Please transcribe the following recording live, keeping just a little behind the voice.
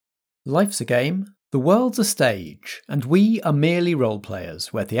Life's a game, the world's a stage, and we are merely role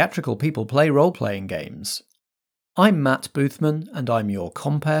players, where theatrical people play role-playing games. I'm Matt Boothman, and I'm your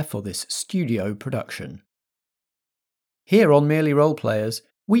compere for this studio production. Here on Merely Role Players,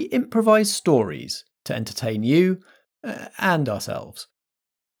 we improvise stories to entertain you and ourselves.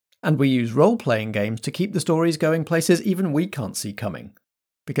 And we use role-playing games to keep the stories going places even we can't see coming.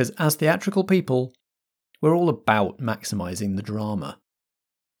 Because as theatrical people, we're all about maximising the drama.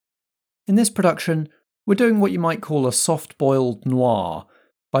 In this production, we're doing what you might call a soft-boiled noir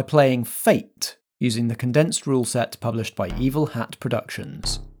by playing Fate using the condensed rule set published by Evil Hat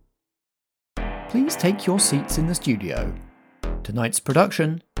Productions. Please take your seats in the studio. Tonight's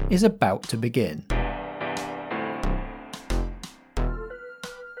production is about to begin.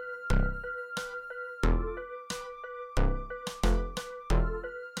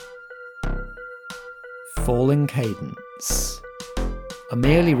 Falling Cadence, a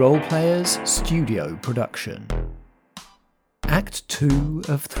Merely Role Players studio production. Act 2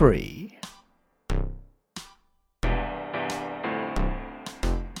 of 3.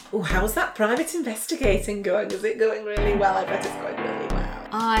 Oh, how's that private investigating going? Is it going really well? I bet it's going really well.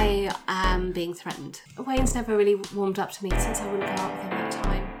 I am being threatened. Wayne's never really warmed up to me since I wouldn't go out with him that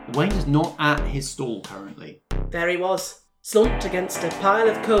time. Wayne is not at his stall currently. There he was, slumped against a pile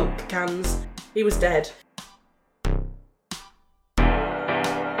of Coke cans. He was dead.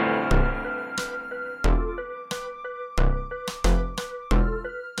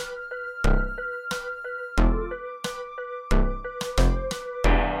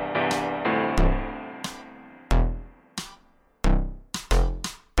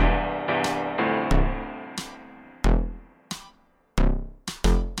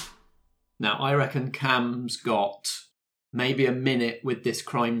 Now, I reckon Cam's got maybe a minute with this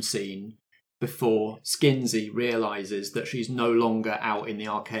crime scene before Skinsy realises that she's no longer out in the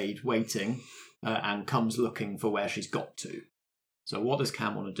arcade waiting and comes looking for where she's got to. So what does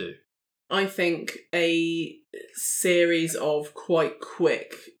Cam want to do? I think a series of quite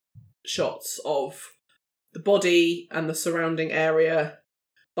quick shots of the body and the surrounding area,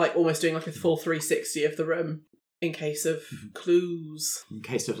 like almost doing like a full 360 of the room in case of clues. In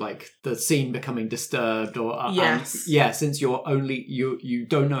case of like the scene becoming disturbed or yes. Since you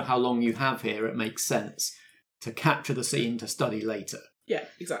don't know how long you have here, it makes sense to capture the scene to study later. Yeah,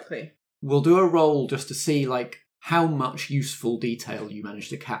 exactly. We'll do a roll just to see like how much useful detail you manage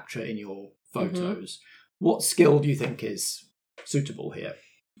to capture in your photos. What skill do you think is suitable here?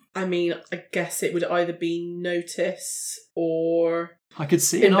 I mean, I guess it would either be notice or I could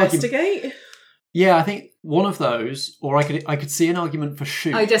see investigate. Yeah, I think one of those, or I could see an argument for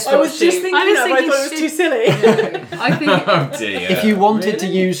shoot. I was just thinking that, but I thought it was too silly. I think Oh dear. If you wanted to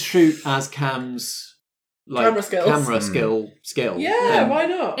use shoot as Cam's Camera skills. skill. Yeah, then why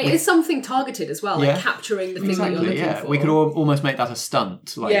not? it is something targeted as well, Yeah. like capturing the thing Exactly, that you're looking yeah. for. We could almost make that a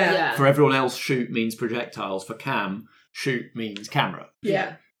stunt. Like Yeah. for everyone else, shoot means projectiles. For Cam, shoot means camera.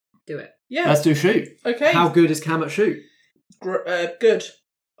 Yeah. do it. Yeah. Let's do shoot. Okay. How good is Cam at shoot? Good,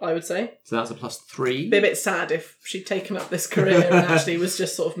 I would say. So that's a +3. Be a bit sad if she'd taken up this career and actually was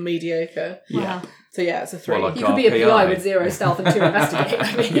just sort of mediocre. Yeah. So yeah, it's a 3. Well, like You could be a RPI. PI with 0 stealth and 2 investigate.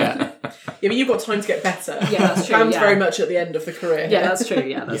 I mean. Yeah. Yeah, but you've got time to get better. Yeah, that's true, Cam's yeah. very much at the end of the career. Yeah, that's true.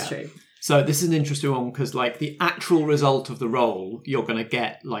 Yeah, that's Yeah. true. So this is an interesting one because like the actual result of the roll you're going to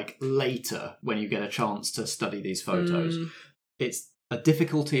get like later when you get a chance to study these photos. It's a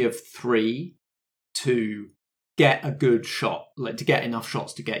difficulty of 3 to get a good shot, like to get enough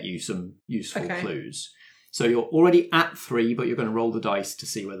shots to get you some useful clues. So you're already at 3, but you're going to roll the dice to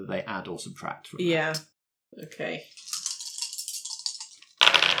see whether they add or subtract from Yeah. that. Okay.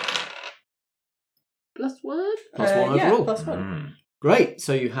 +1? +1 yeah, overall. +1. Great.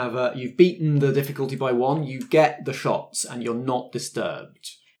 So you have you've beaten the difficulty by 1. You get the shots, and you're not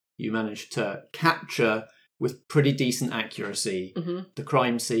disturbed. You manage to capture with pretty decent accuracy the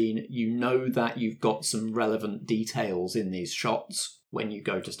crime scene. You know that you've got some relevant details in these shots when you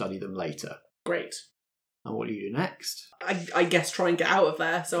go to study them later. Great. And what do you do next? I guess try and get out of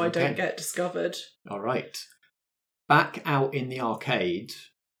there so I Okay. don't get discovered. All right. Back out in the arcade,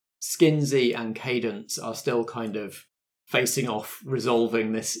 Skinsy and Cadence are still kind of facing off,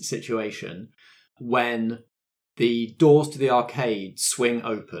 resolving this situation, when the doors to the arcade swing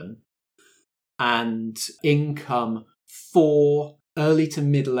open and in come 4 early to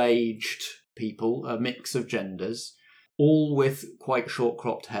middle-aged people, a mix of genders, all with quite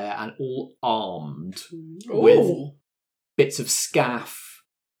short-cropped hair and all armed with Ooh. bits of scaff,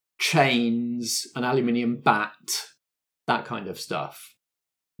 chains, an aluminium bat, that kind of stuff.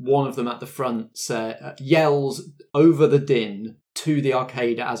 One of them at the front yells over the din to the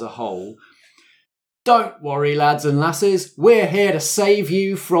arcade as a whole. Don't worry, lads and lasses, we're here to save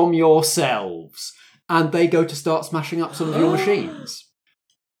you from yourselves. And they go to start smashing up some of your machines.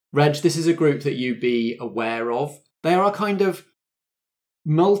 Reg, this is a group that you'd be aware of. They are a kind of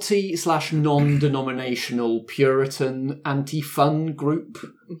multi/non-denominational Puritan anti-fun group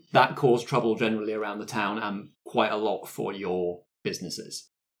that cause trouble generally around the town and quite a lot for your businesses.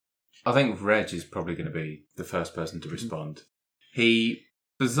 I think Reg is probably going to be the first person to respond. He,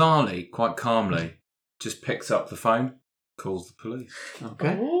 bizarrely, quite calmly, just picks up the phone, calls the police.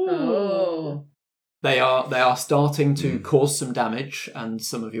 Okay. Oh. They are starting to cause some damage, and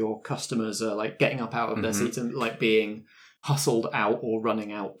some of your customers are like getting up out of their seats and like being hustled out or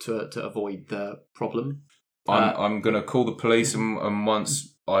running out to avoid the problem. I'm going to call the police, and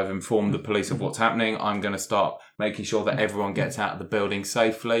once I've informed the police of what's happening, I'm going to start making sure that everyone gets out of the building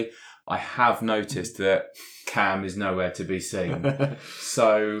safely. I have noticed that Cam is nowhere to be seen.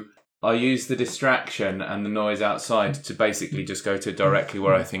 So I use the distraction and the noise outside to basically just go to directly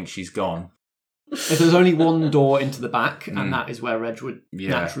where I think she's gone. If there's only one door into the back, and that is where Reg would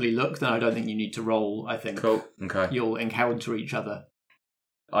naturally look, then I don't think you need to roll. I think Cool. Okay. you'll encounter each other.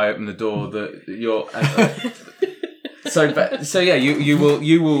 I open the door that you're. So yeah, you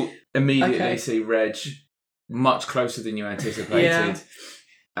will immediately see Reg much closer than you anticipated,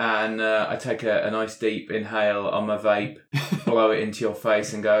 and I take a nice deep inhale on my vape, blow it into your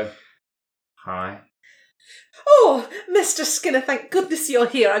face, and go, "Hi." Oh, Mr. Skinner, thank goodness you're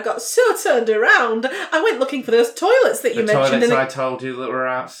here. I got so turned around. I went looking for those toilets that you The mentioned. toilets I told you that were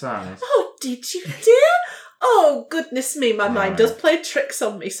outside. Oh, did you, dear? Oh, goodness me, my mind does play tricks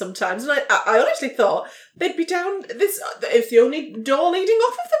on me sometimes. And I honestly thought they'd be down this. It's the only door leading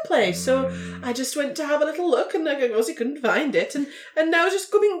off of the place. So I just went to have a little look, and I obviously couldn't find it. And now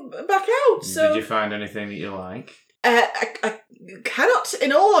just coming back out. So Did you find anything that you like? I cannot,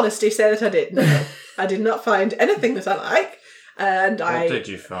 in all honesty, say that I did. No, I did not find anything that I like. And What did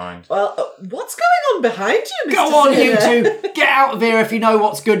you find? Well, what's going on behind you, Mr. Go on, you Skinner? two! Get out of here if you know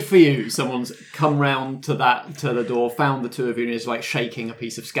what's good for you. Someone's come round to the door, found the two of you, and is like shaking a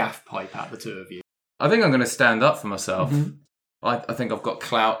piece of scaff pipe at the two of you. I think I'm going to stand up for myself. I think I've got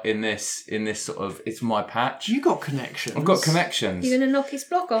clout in this sort of. It's my patch. You got connections. I've got connections. You're going to knock his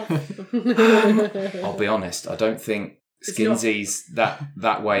block off. I'll be honest. I don't think Skinsy's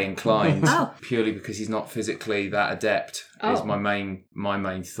that way inclined. Oh. Purely because he's not physically that adept. Is Oh. my main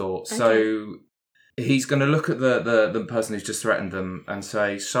thought. Okay. So he's going to look at the person who's just threatened them and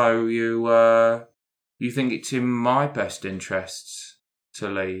say, "So you think it's in my best interests to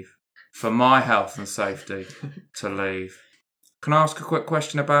leave, for my health and safety to leave? Can I ask a quick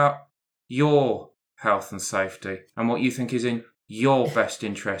question about your health and safety and what you think is in your best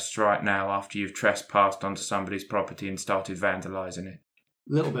interests right now after you've trespassed onto somebody's property and started vandalising it?"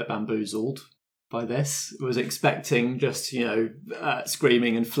 A little bit bamboozled by this. Was expecting just,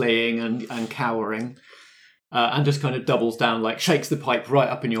 screaming and fleeing and cowering. And just kind of doubles down, like shakes the pipe right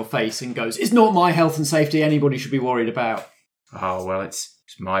up in your face and goes, "It's not my health and safety anybody should be worried about." Oh, well, it's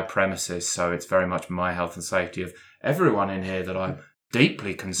my premises, so it's very much my health and safety of everyone in here that I'm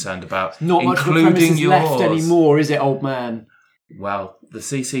deeply concerned about, Not much of a including premises yours. left anymore, is it, old man? Well, the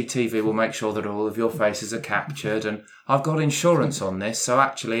CCTV will make sure that all of your faces are captured, and I've got insurance on this, so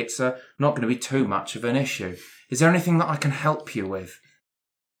actually it's not going to be too much of an issue. Is there anything that I can help you with?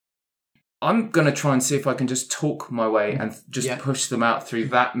 I'm going to try and see if I can just talk my way and just push them out through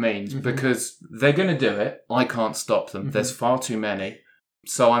that means, because they're going to do it. I can't stop them. There's far too many.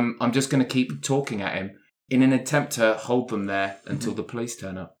 So I'm just going to keep talking at him in an attempt to hold them there until the police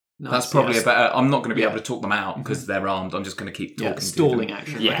turn up. Nice, That's probably yes. a better. I'm not going to be able to talk them out because they're armed. I'm just going to keep talking. Stalling to them.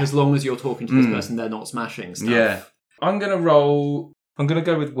 action. Yeah. Like, as long as you're talking to this person, they're not smashing stuff. Yeah. I'm going to roll. I'm going to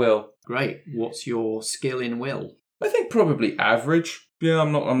go with will. Great. What's your skill in will? I think probably average. Yeah,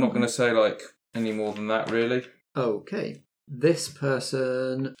 I'm not going to say like any more than that really. Okay. This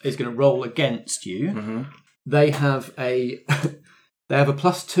person is going to roll against you. Mm-hmm. They have a they have a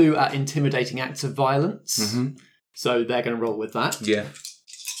 +2 at intimidating acts of violence. Mm-hmm. So they're going to roll with that. Yeah.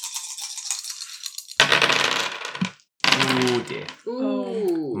 Oh dear.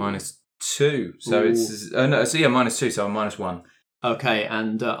 Ooh. -2. So it's no. So yeah, -2. So I'm -1. Okay,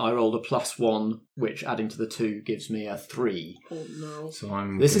 and I rolled a +1, which adding to the 2 gives me a 3. Oh, no. So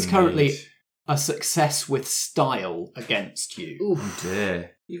I'm. This is gonna currently need- a success with style against you. Oh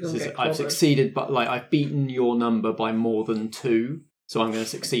dear. You're This gonna is- get I've clobbered. succeeded, but I've beaten your number by more than 2, so I'm going to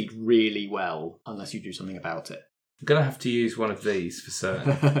succeed really well unless you do something about it. I'm gonna have to use one of these for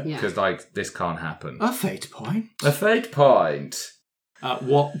certain Yeah. because this can't happen. A fate point. A fate point.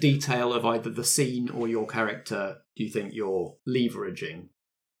 What detail of either the scene or your character do you think you're leveraging?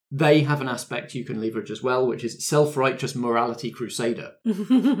 They have an aspect you can leverage as well, which is self-righteous morality crusader.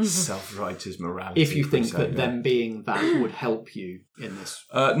 Self-righteous morality. If you think crusader. that them being that would help you in this.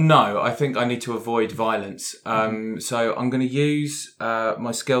 No, I think I need to avoid violence. So I'm going to use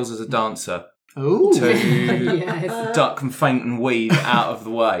my skills as a dancer Oh. to Yes. duck and feint and weave out of the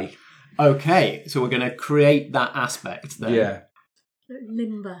way. Okay, so we're going to create that aspect then. Yeah.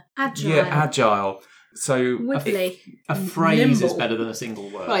 Limber. Agile. Yeah, agile. So Wibbly. A phrase is Nimble. better than a single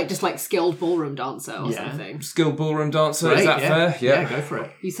word. Like just like skilled ballroom dancer or Yeah. something. skilled ballroom dancer, Great, is that fair? Yeah, go for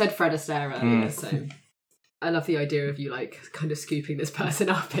it. You said Fred Astaire earlier, so I love the idea of you like kind of scooping this person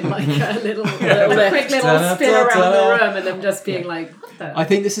up in like a little, quick little spin around the room and them just being like, what the? I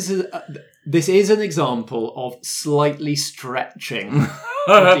think this is an example of slightly stretching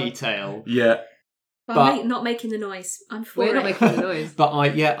the detail. Yeah. But- Not making the noise. I'm for We're it. not making the noise. But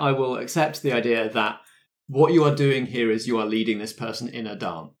I will accept the idea that what you are doing here is you are leading this person in a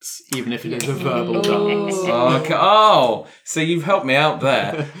dance, even if it is a verbal dance. Okay. Oh, so you've helped me out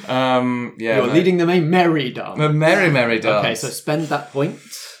there. Yeah. You're mate. leading them a merry dance. a merry dance. Okay, so spend that point.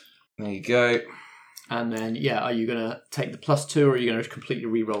 There you go. And then, are you going to take the +2 or are you going to completely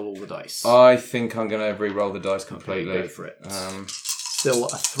re-roll all the dice? I think I'm going to re-roll the dice completely. Go for it. Still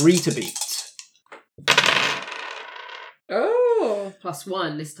a 3 to beat. Oh.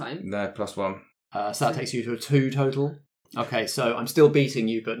 +1 this time. No, +1. So that takes you to a 2 total. Okay, so I'm still beating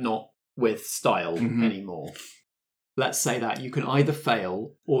you, but not with style anymore. Let's say that you can either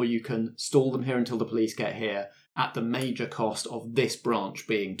fail or you can stall them here until the police get here at the major cost of this branch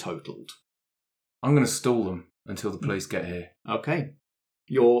being totaled. I'm going to stall them until the police get here. Okay.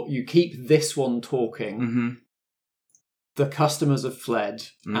 You keep this one talking. Mm-hmm. The customers have fled,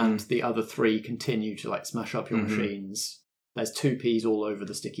 and the other 3 continue to like smash up your machines. There's 2 Ps all over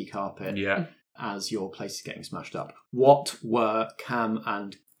the sticky carpet Yeah. as your place is getting smashed up. What were Cam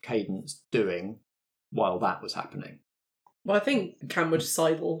and Cadence doing while that was happening? Well, I think Cam would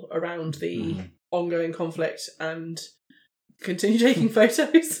sidle around the ongoing conflict and continue taking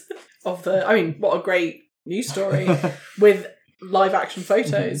photos of the. I mean, what a great news story with live action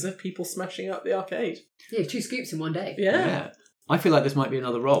photos of people smashing up the arcade. Yeah, 2 scoops in one day. Yeah. I feel like this might be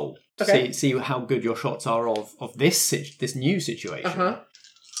another role. Okay. See how good your shots are of this new situation.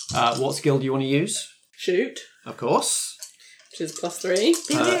 Uh-huh. What skill do you want to use? Shoot, Of course. which is +3.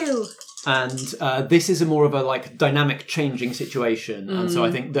 Boo! And this is a more of a like dynamic changing situation, and so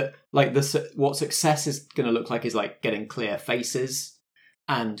I think that like what success is going to look like is like getting clear faces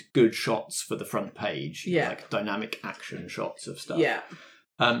and good shots for the front page. Yeah. Like dynamic action shots of stuff. Yeah.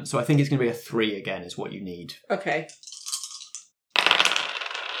 So I think it's going to be a 3 again is what you need. Okay.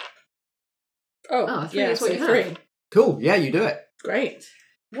 Oh, Ah, 3 yeah, is what so you have. 3. Cool. Yeah, you do it. Great.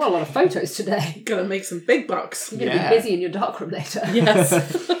 What a lot of photos today. Gonna make some big bucks. You're going to Yeah. be busy in your darkroom later.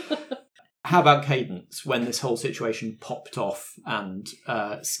 Yes. How about Cadence when this whole situation popped off and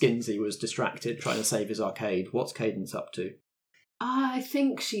Skinsy was distracted trying to save his arcade? What's Cadence up to? I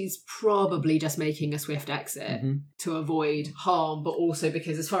think she's probably just making a swift exit to avoid harm, but also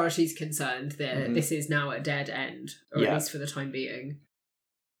because as far as she's concerned, this is now a dead end, or Yeah. at least for the time being.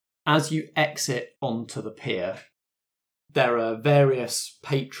 As you exit onto the pier, there are various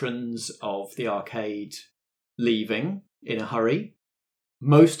patrons of the arcade leaving in a hurry.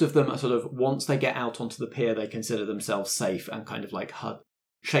 Most of them are sort of, once they get out onto the pier, they consider themselves safe and kind of like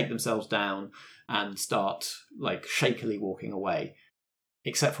shake themselves down and start like shakily walking away.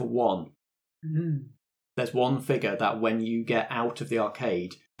 Except for one. There's one figure that when you get out of the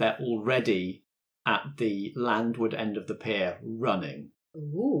arcade, they're already at the landward end of the pier running.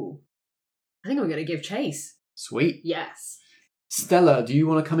 Ooh. I think I'm going to give chase. Sweet. Yes. Stella, do you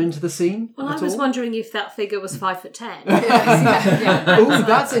want to come into the scene? Well, I at was all? wondering if that figure was 5'10". Yeah. Oh,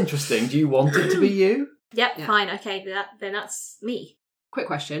 that's interesting. Do you want it to be you? Yep, Yeah. fine, okay, then that's me. Quick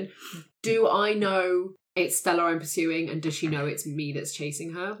question. Do I know it's Stella I'm pursuing, and does she know it's me that's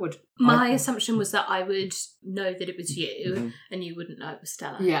chasing her? My assumption was that I would know that it was you, and you wouldn't know it was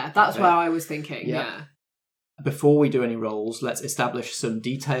Stella. Yeah, that's Okay. where I was thinking. Yeah. Yeah. Before we do any rolls, let's establish some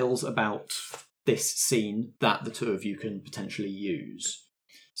details about this scene that the 2 of you can potentially use.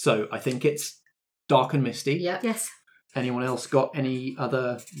 So I think it's dark and misty. Yeah. Yes. Anyone else got any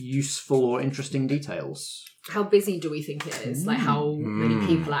other useful or interesting details? How busy do we think it is? Like how many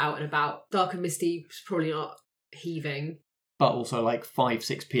people are out and about? Dark and misty is probably not heaving. But also like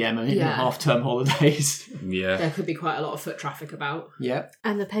 5-6 p.m. in Yeah. half-term holidays. Yeah. There could be quite a lot of foot traffic about. Yeah.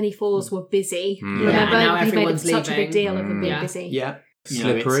 And the Penny Falls were busy. Yeah, Remember, and now we made everyone's such a big leaving. deal of them being Yeah. busy. Yeah. You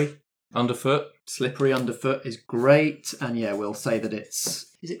know, Slippery. Underfoot. Slippery underfoot is great. And yeah, we'll say that is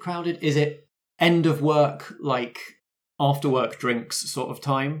it crowded? Is it end of work, like after work drinks sort of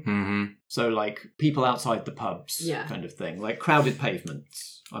time? Mm-hmm. So like people outside the pubs Yeah. kind of thing. Like crowded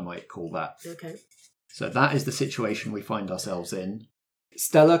pavements, I might call that. Okay. So that is the situation we find ourselves in.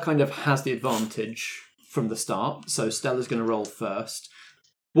 Stella kind of has the advantage from the start. So Stella's going to roll first.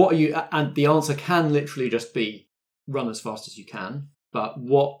 What are you... And the answer can literally just be run as fast as you can. But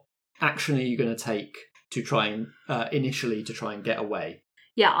what action are you going to take to try and initially to try and get away?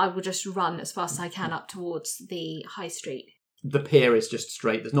 Yeah, I will just run as fast as I can up towards the high street. The pier is just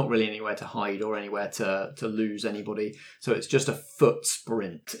straight. There's not really anywhere to hide or anywhere to lose anybody. So it's just a foot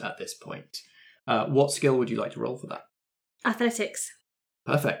sprint at this point. What skill would you like to roll for that? Athletics.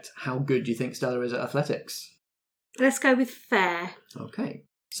 Perfect. How good do you think Stella is at athletics? Let's go with fair. Okay.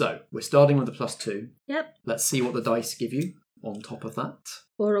 So we're starting with a +2. Yep. Let's see what the dice give you on top of that.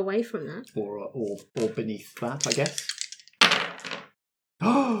 Or away from that. Or beneath that, I guess.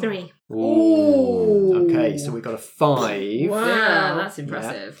 3. Ooh. Okay, so we got a 5. Wow, Wow. that's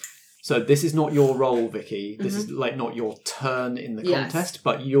impressive. So this is not your roll, Vicky. This is like not your turn in the Yes. contest,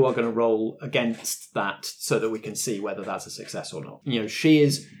 but you are going to roll against that so that we can see whether that's a success or not. You know, she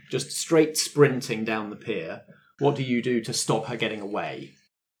is just straight sprinting down the pier. What do you do to stop her getting away?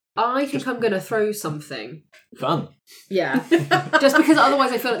 I think I'm going to throw something. Fun. Yeah. Just because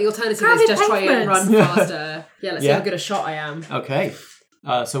otherwise I feel like the alternative Crowded is just try and run pavements. faster. Yeah, let's see Yeah. how good a shot I am. Okay.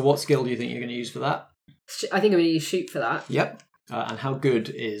 So what skill do you think you're going to use for that? I think I'm going to use shoot for that. Yep. And how good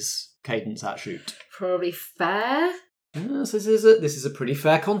is Cadence at shoot? Probably fair. Yes, this is a pretty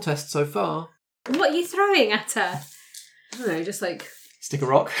fair contest so far. What are you throwing at her? I don't know, just like, Stick a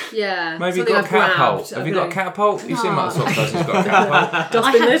rock. yeah. Maybe you've something got a I've grabbed. catapult. I Have you don't got a know. catapult? You've seen my No. sock person's got a catapult.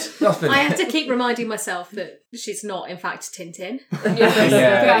 Dustbin I lid. Dustbin. I have to keep reminding myself that she's not, in fact, Tintin. Yeah,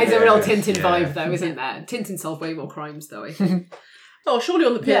 that is a real yeah, Tintin yeah. vibe, though, isn't there? Tintin solved way more crimes, though, I think. Oh, surely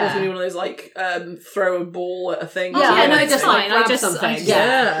on the pier there's Yeah. going to be one of those, like, throw a ball at a thing. Yeah, no, just just like fine. I grab just- something. I-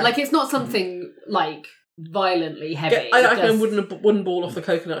 yeah. Yeah. Like, it's not something, like, violently heavy. Get, I reckon Just- a wooden ball off the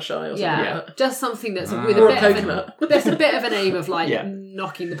coconut shy or something yeah, like that. just something that's Ah. with Or a a bit of coconut. there's a bit of an aim of like Yeah.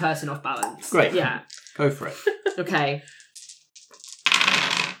 knocking the person off balance. Great. Yeah. Go for it. Okay.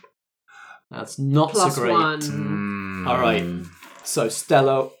 That's not Plus so great. 1. Mm. All right. So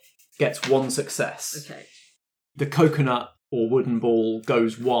Stella gets 1 success. Okay. The coconut or wooden ball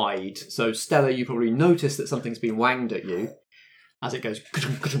goes wide. So Stella, you probably notice that something's been wanged at you as it goes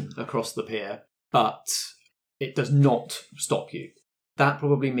across the pier, but it does not stop you. That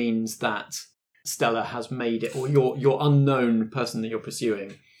probably means that Stella has made it, or your unknown person that you're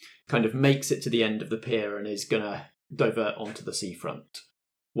pursuing kind of makes it to the end of the pier and is going to divert onto the seafront.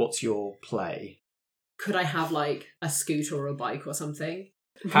 What's your play? Could I have like a scooter or a bike or something?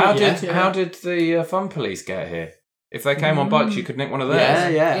 How Yeah. did the fun police get here? If they came on bikes, you could nick one of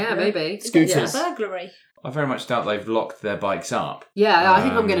theirs. Yeah, maybe. Scooters. Yeah. Burglary. I very much doubt they've locked their bikes up. Yeah, I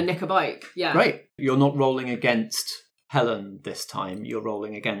think I'm Um, going to nick a bike. Yeah. Great. You're not rolling against Helen this time. You're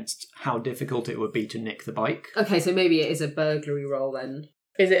rolling against how difficult it would be to nick the bike. Okay, so maybe it is a burglary roll then.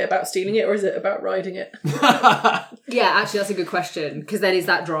 Is it about stealing it or is it about riding it? Yeah, actually, that's a good question. Because then is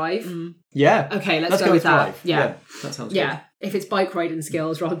that drive? Yeah. Okay, let's Let's go with that. drive. Yeah. That sounds Yeah. If it's bike riding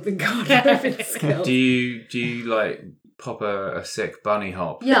skills rather than car driving skills. Do you like pop a sick bunny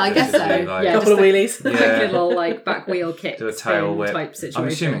hop? Yeah, I guess Just to so. do, like, Yeah. Couple of just a- wheelies. Like Yeah. a little like back wheel kick Do a tail spin whip. type situation. I'm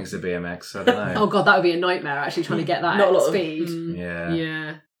assuming it's a BMX. I don't know. Oh god, that would be a nightmare actually trying to get that Not a at lot of speed. Yeah.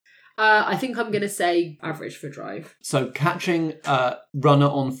 Yeah. I think I'm going to say average for drive. So catching a runner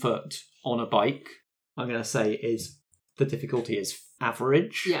on foot on a bike, I'm going to say is the difficulty is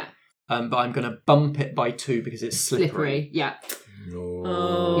average. Yeah. But I'm going to bump it by 2 because it's slippery. Yeah.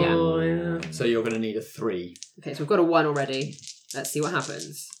 Oh, yeah. So you're going to need a 3. Okay, so we've got a 1 already. Let's see what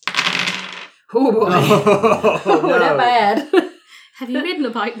happens. Oh boy. Oh, Oh, not bad. Have you ridden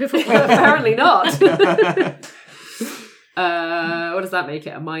a bike before? Apparently not. What does that make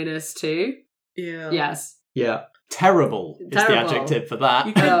it? A -2? Yeah. Yes. Yeah. Terrible is the Terrible. adjective for that.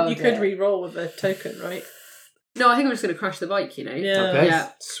 You could, Oh, you could dear. re-roll with a token, right? No, I think I'm just going to crash the bike, you know? Yeah. Okay. Yeah.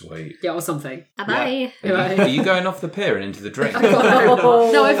 Sweet. Yeah, or something. Bye. Are you going off the pier and into the drink? No,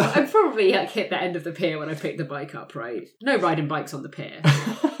 I've probably like, hit the end of the pier when I picked the bike up, right? No riding bikes on the pier.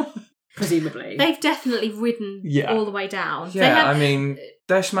 Presumably. They've definitely ridden Yeah. all the way down. They Yeah, have- I mean,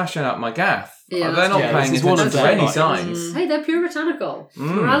 they're smashing up my gaff. Yeah, They're not yeah, paying this is one attention of to their any bikes. signs. Hey, they're puritanical.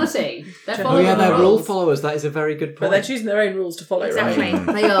 Mm. Morality. They're Oh, Oh following yeah, the they're rule rules. followers. That is a very good But point. they're choosing their own rules to follow, Exactly. right?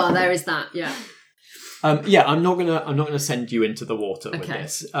 They are. There is that. Yeah. Yeah, I'm not gonna send you into the water with Okay.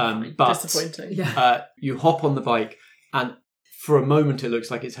 this. But Disappointing. Yeah. you hop on the bike, and for a moment it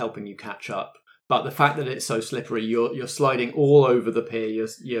looks like it's helping you catch up. But the fact that it's so slippery, you're sliding all over the pier.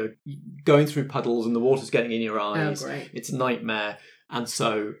 You're going through puddles, and the water's getting in your eyes. Oh, great. It's a nightmare. And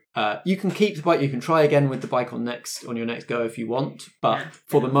so you can keep the bike. You can try again with the bike on your next go if you want. But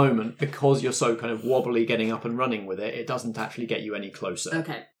for the moment, because you're so kind of wobbly getting up and running with it, it doesn't actually get you any closer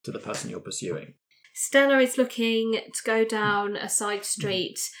to the person you're pursuing. Stella is looking to go down a side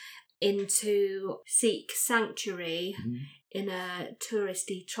street into seek sanctuary in a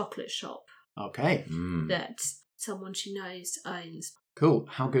touristy chocolate shop. Okay. That someone she knows owns. Cool.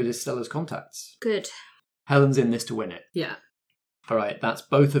 How good is Stella's contacts? Good. Helen's in this to win it. Yeah. All right, that's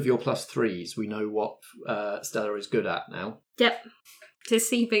both of your +3s. We know what Stella is good at now. Yep.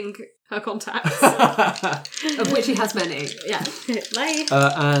 Deceiving her contacts. Of which she has many. Yeah. Lay.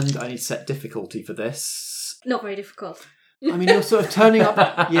 And I need to set difficulty for this. Not very difficult. I mean, you're sort of turning up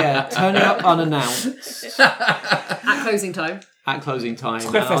unannounced. At closing time. At closing time.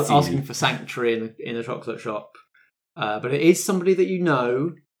 Très facile. Asking for sanctuary in a chocolate shop. But it is somebody that you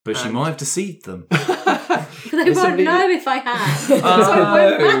know. But she might have deceived them. They won't know if I have. So it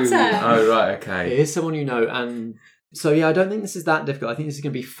won't matter. Oh, right, okay. It is someone you know. And so, I don't think this is that difficult. I think this is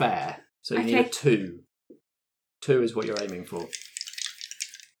going to be fair. So you need a 2. 2 is what you're aiming for.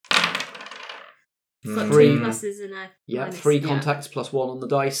 Got 3 2 pluses and a minus. 3 contacts plus 1 on the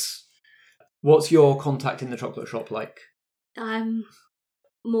dice. What's your contact in the chocolate shop like?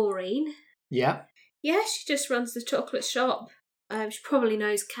 Maureen. Yeah. Yeah, she just runs the chocolate shop. She probably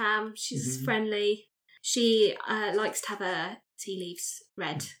knows Cam. She's friendly. She likes to have her tea leaves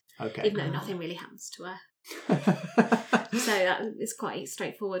read, Okay. even though nothing really happens to her. So that is quite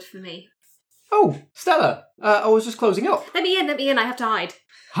straightforward for me. Oh, Stella, I was just closing up. Let me in, I have to hide.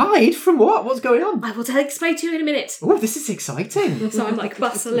 Hide from what? What's going on? I will explain to you in a minute. Oh, this is exciting. So I'm like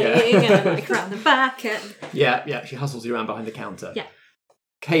bustling and I'm like around the back and... Yeah, she hustles you around behind the counter. Yeah.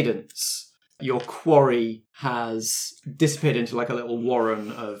 Cadence, your quarry has disappeared into like a little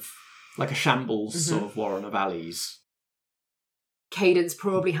warren of, like a shambles sort of warren of alleys. Cadence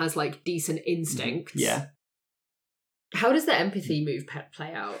probably has like decent instincts. Yeah. How does the empathy move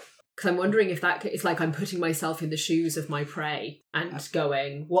play out? Because I'm wondering if that it's like I'm putting myself in the shoes of my prey and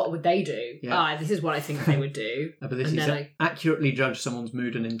going, what would they do? Yeah. This is what I think they would do. But this And is then accurately judge someone's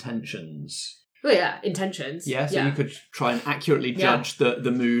mood and intentions. Well, yeah, intentions. Yeah, so you could try and accurately judge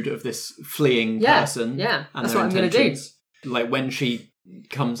the mood of this fleeing Yeah, person. yeah, And that's their what I'm gonna do. intentions. Like when she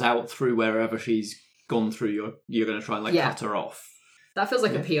comes out through wherever she's gone through, you're going to try and cut her off. That feels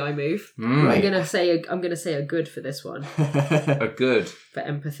like a PI move. Right. I'm gonna say a good for this one. A good. For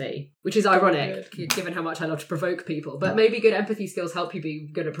empathy, which is ironic given how much I love to provoke people. But maybe good empathy skills help you be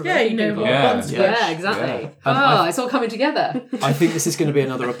good at provoking people. one's Yeah, exactly. Yeah. It's all coming together. I think this is going to be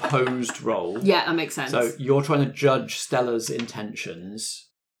another opposed roll. Yeah, that makes sense. So you're trying to judge Stella's intentions.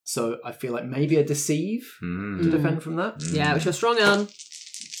 So I feel like maybe a deceive to defend from that. Yeah, which you're strong on.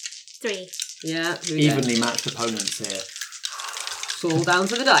 3. Yeah, here we go. Evenly matched opponents here. It's all down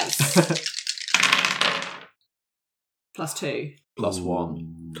to the dice. +2.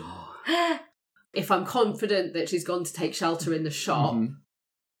 +1. If I'm confident that she's gone to take shelter in the shop,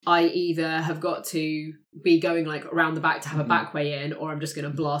 I either have got to be going like around the back to have a back way in, or I'm just going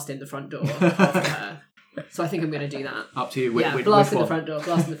to blast in the front door after her. So I think I'm going to do that. Up to you. Blast which in one? the front door.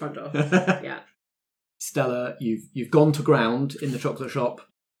 Blast in the front door. Yeah. Stella, you've gone to ground in the chocolate shop.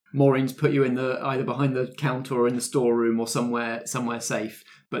 Maureen's put you in either behind the counter or in the storeroom or somewhere safe.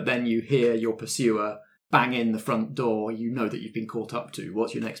 But then you hear your pursuer bang in the front door. You know that you've been caught up to.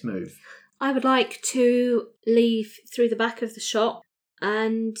 What's your next move? I would like to leave through the back of the shop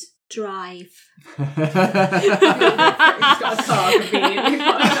and drive. She's got a car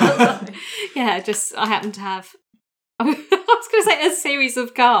conveniently. Yeah, I happen to have... I was going to say a series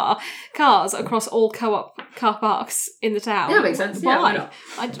of cars across all co-op car parks in the town. Yeah, makes sense. Yeah, why not?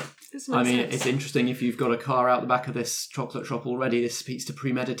 I mean, it's interesting if you've got a car out the back of this chocolate shop already. This speaks to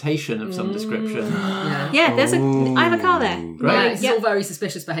premeditation of some description. Yeah, I have a car there. Great. Yeah, it's all very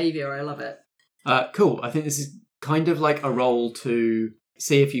suspicious behaviour. I love it. Cool. I think this is kind of like a roll to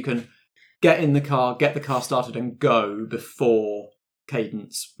see if you can get in the car, get the car started and go before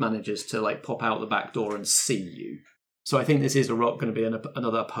Cadence manages to pop out the back door and see you. So I think this is going to be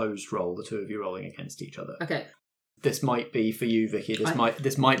another opposed roll, the two of you rolling against each other. Okay. This might be for you, Vicky.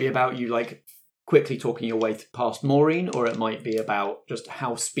 This might be about you quickly talking your way past Maureen, or it might be about just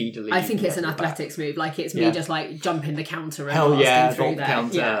how speedily. I think it's an athletics move. It's me just jumping the counter and hell yeah, through vault there.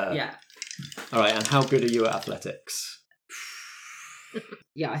 counter. Yeah. All right, and how good are you at athletics?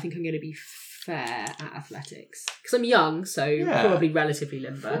 Yeah, I think I'm going to be fair at athletics because I'm young, so probably relatively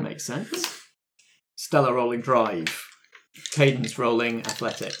limber. That makes sense. Stella rolling drive. Cadence rolling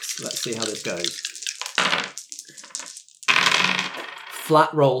athletics. Let's see how this goes.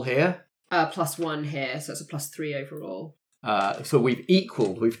 Flat roll here. +1 here, so it's a +3 overall. So we've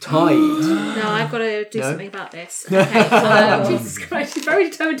equalled. We've tied. No, I've got to do No? something about this. Okay. Jesus Christ, she's very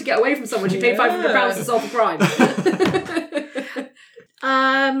determined to get away from someone. She paid £500 to solve a crime.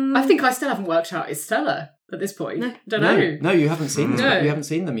 I think I still haven't worked out is Stella at this point. No. Don't know. No, you haven't seen them. No. You haven't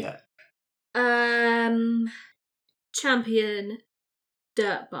seen them yet. Champion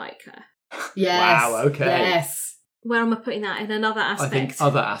dirt biker. Yes. Wow, okay. Yes. Where am I putting that? In another aspect? I think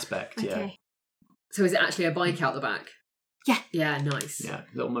other aspect, yeah. Okay. So is it actually a bike out the back? Yeah. Yeah, nice. Yeah,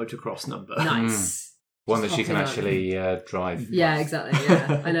 little motocross number. Nice. One that she can Popping up. actually drive. Yeah, exactly.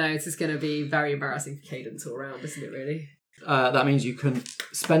 Yeah, I know. It's just going to be very embarrassing for Cadence all round, isn't it? Really. That means you can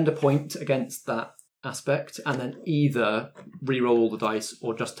spend a point against that aspect and then either re-roll all the dice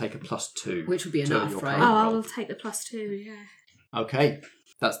or just take a +2. Which would be to enough, your right? current Oh, roll. I'll take the +2, yeah. Okay,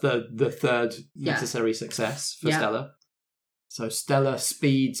 that's the third Yeah. necessary success for Yeah. Stella. So Stella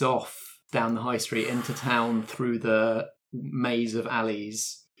speeds off down the high street into town through the maze of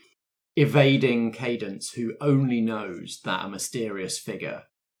alleys, evading Cadence, who only knows that a mysterious figure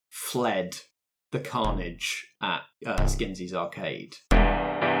fled the carnage at Skinsy's arcade.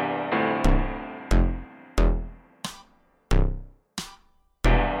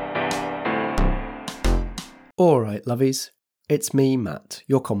 Alright, lovies, it's me, Matt,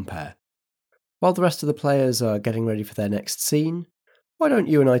 your compere. While the rest of the players are getting ready for their next scene, why don't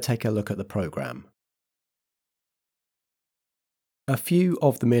you and I take a look at the programme? A few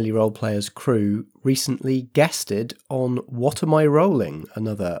of the Merely Role Players crew recently guested on What Am I Rolling,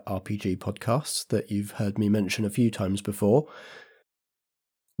 another RPG podcast that you've heard me mention a few times before.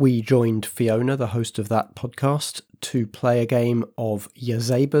 We joined Fiona, the host of that podcast, to play a game of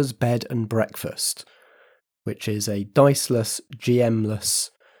Yazeba's Bed and Breakfast, which is a diceless, GM-less,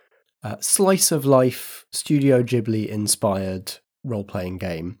 slice-of-life, Studio Ghibli-inspired role-playing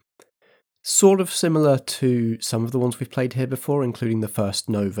game. Sort of similar to some of the ones we've played here before, including the first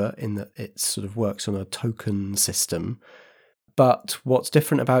Nova, in that it sort of works on a token system. But what's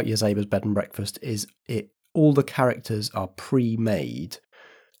different about Yazeba's Bed and Breakfast is all the characters are pre-made,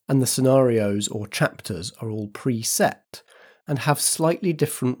 and the scenarios or chapters are all preset, and have slightly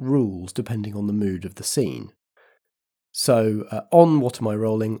different rules depending on the mood of the scene. So, on What Am I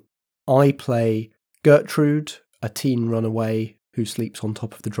Rolling, I play Gertrude, a teen runaway who sleeps on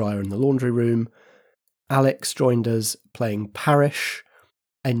top of the dryer in the laundry room. Alex joined us playing Parish,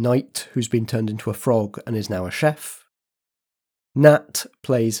 a knight who's been turned into a frog and is now a chef. Nat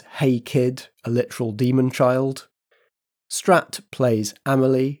plays Hey Kid, a literal demon child. Strat plays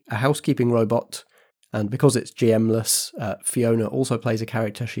Amelie, a housekeeping robot. And because it's GM-less, Fiona also plays a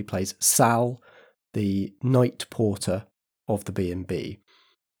character. She plays Sal, the night porter of the B&B.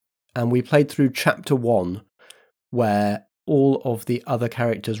 And we played through Chapter 1, where all of the other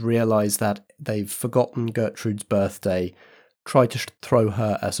characters realise that they've forgotten Gertrude's birthday, try to throw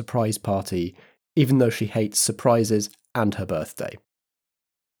her a surprise party, even though she hates surprises and her birthday.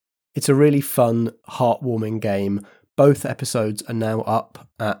 It's a really fun, heartwarming game. Both episodes are now up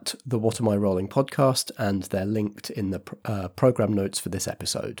at the What Am I Rolling podcast, and they're linked in the programme notes for this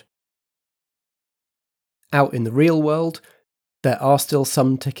episode. Out in the real world, there are still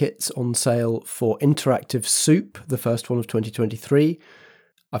some tickets on sale for Interactive Soup, the first one of 2023.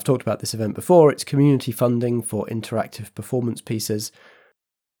 I've talked about this event before. It's community funding for interactive performance pieces,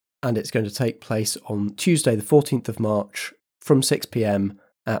 and it's going to take place on Tuesday the 14th of March from 6 p.m.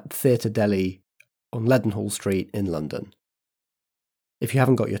 at Theatre Delhi on Leadenhall Street in London. If you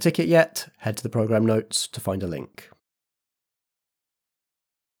haven't got your ticket yet, head to the programme notes to find a link.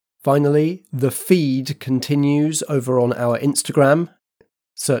 Finally, the feed continues over on our Instagram.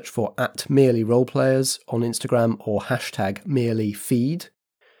 Search for @merelyroleplayers on Instagram or #merelyfeed.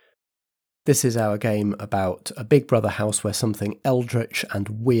 This is our game about a Big Brother house where something eldritch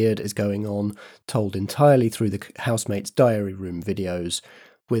and weird is going on, told entirely through the housemates' diary room videos,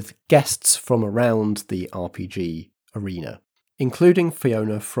 with guests from around the RPG arena, including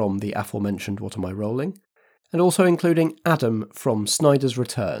Fiona from the aforementioned What Am I Rolling, and also including Adam from Snyder's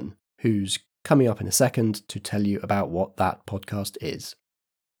Return, who's coming up in a second to tell you about what that podcast is.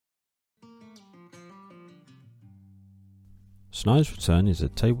 Snyder's Return is a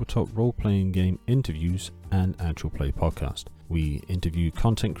tabletop role-playing game interviews and actual play podcast. We interview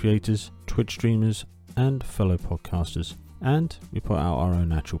content creators, Twitch streamers, and fellow podcasters, and we put out our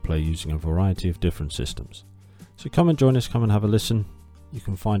own actual play using a variety of different systems. So come and join us, come and have a listen. You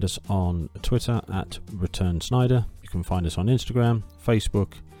can find us on Twitter @ReturnSnyder. You can find us on Instagram,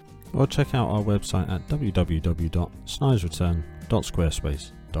 Facebook, or check out our website at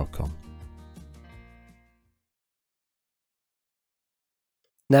www.snidesreturn.squarespace.com.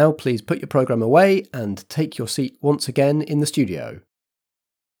 Now please put your programme away and take your seat once again in the studio.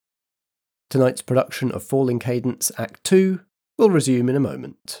 Tonight's production of Falling Cadence Act 2 will resume in a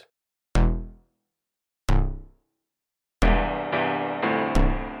moment.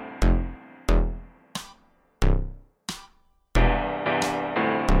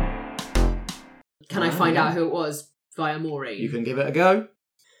 Can I find out who it was via Maureen? You can give it a go.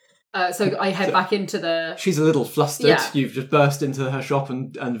 So I head back into the... She's a little flustered. Yeah. You've just burst into her shop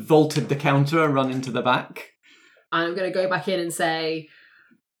and vaulted the counter and run into the back. And I'm going to go back in and say,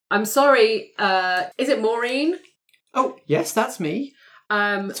 I'm sorry, is it Maureen? Oh, yes, that's me.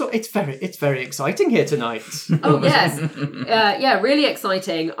 So it's very exciting here tonight. Oh, yes. Yeah, really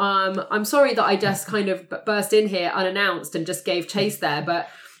exciting. I'm sorry that I just kind of burst in here unannounced and just gave chase there, but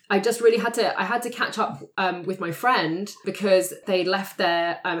I just really had to catch up with my friend because they left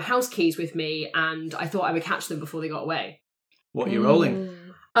their house keys with me and I thought I would catch them before they got away. What are you rolling?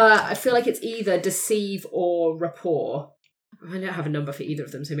 I feel like it's either deceive or rapport. I don't have a number for either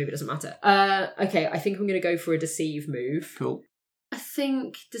of them, so maybe it doesn't matter. Okay, I think I'm going to go for a deceive move. Cool. I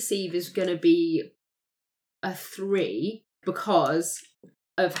think deceive is going to be a 3 because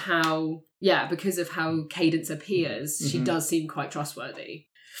of how Cadence appears. She does seem quite trustworthy.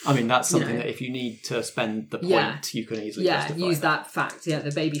 I mean, that's something that if you need to spend the point, you can easily justify use that fact. Yeah,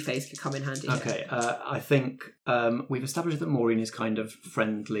 the baby face could come in handy. Okay, I think we've established that Maureen is kind of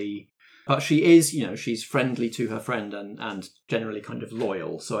friendly, but she is, she's friendly to her friend and generally kind of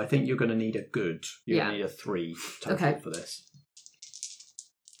loyal. So I think you're going to need a 3 total for this.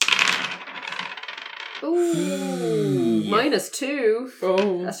 Ooh, -2.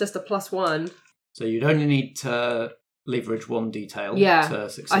 Oh, that's just a +1. So you'd only need to leverage 1 detail to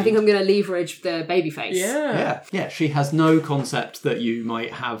succeed. I think I'm going to leverage the baby face. Yeah. She has no concept that you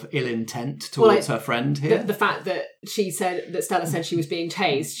might have ill intent towards her friend here. The fact that Stella said she was being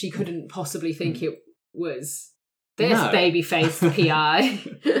chased, she couldn't possibly think it was this baby face PI.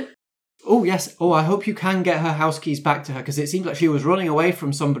 Oh, yes. Oh, I hope you can get her house keys back to her because it seems like she was running away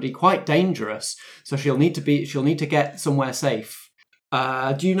from somebody quite dangerous. So she'll need to get somewhere safe.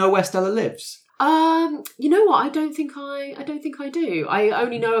 Do you know where Stella lives? You know what? I don't think I do. I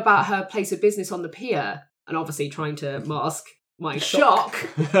only know about her place of business on the pier, and obviously trying to mask my shock.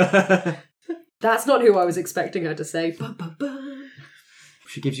 That's not who I was expecting her to say.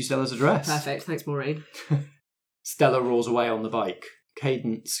 She gives you Stella's address. Perfect. Thanks, Maureen. Stella roars away on the bike.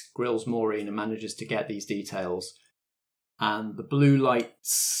 Cadence grills Maureen and manages to get these details. And the blue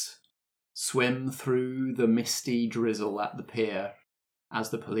lights swim through the misty drizzle at the pier as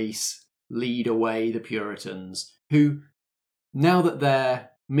the police lead away the Puritans, who, now that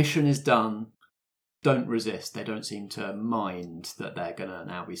their mission is done, don't resist. They don't seem to mind that they're going to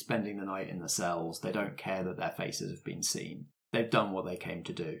now be spending the night in the cells. They don't care that their faces have been seen. They've done what they came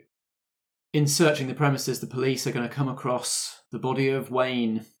to do. In searching the premises, the police are going to come across the body of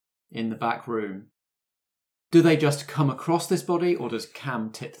Wayne in the back room. Do they just come across this body, or does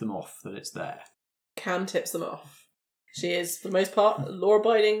Cam tip them off that it's there? Cam tips them off. She is, for the most part, a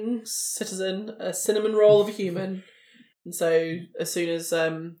law-abiding citizen, a cinnamon roll of a human. And so, as soon as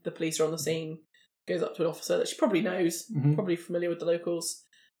the police are on the scene, goes up to an officer that she probably knows, probably familiar with the locals,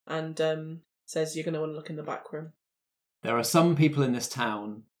 and says, "You're going to want to look in the back room." There are some people in this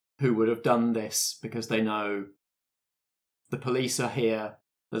town who would have done this because they know the police are here,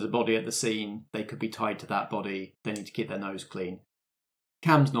 there's a body at the scene, they could be tied to that body, they need to keep their nose clean.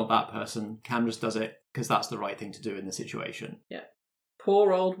 Cam's not that person. Cam just does it because that's the right thing to do in the situation. Yeah.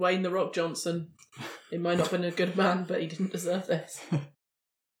 Poor old Wayne the Rock Johnson. He might not have been a good man, but he didn't deserve this.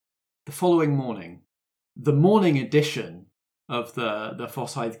 The following morning, the morning edition of the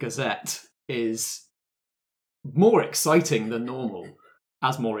Forsyth Gazette is more exciting than normal,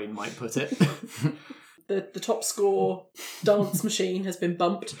 as Maureen might put it. The top score dance machine has been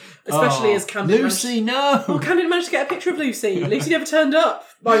bumped, especially as Cam didn't Lucy, no! Well, Cam didn't manage to get a picture of Lucy. Lucy never turned up,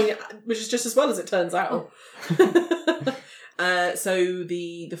 which is just as well as it turns out. So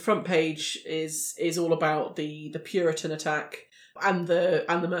the front page is all about the Puritan attack and the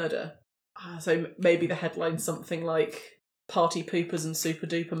murder. So maybe the headline's something like "Party Poopers and Super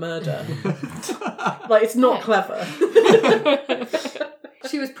Duper Murder." Like, it's not clever.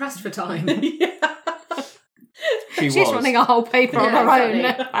 She was pressed for time. Yeah. She's running a whole paper on her own.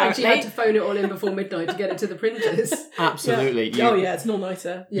 And she had to phone it all in before midnight to get it to the printers. Absolutely. Yeah. It's an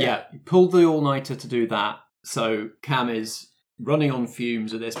all-nighter. Yeah, you pulled the all-nighter to do that. So Cam is running on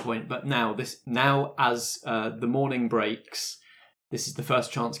fumes at this point, but now as the morning breaks, this is the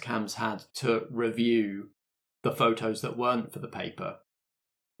first chance Cam's had to review the photos that weren't for the paper.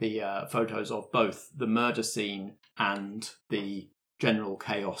 The photos of both the murder scene and the general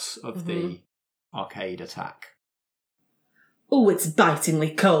chaos of the arcade attack. Oh, it's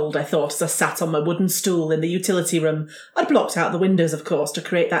bitingly cold, I thought, as I sat on my wooden stool in the utility room. I'd blocked out the windows, of course, to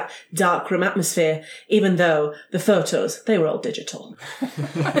create that darkroom atmosphere, even though the photos, they were all digital.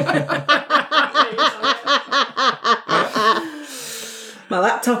 My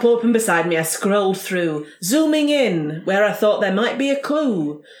laptop open beside me, I scrolled through, zooming in where I thought there might be a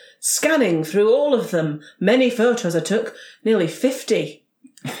clue. Scanning through all of them, many photos I took, nearly 50.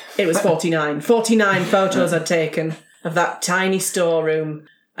 It was 49. 49 photos I'd taken of that tiny storeroom.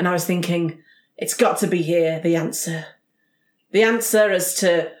 And I was thinking, it's got to be here, the answer. The answer as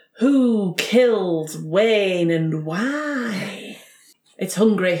to who killed Wayne and why. It's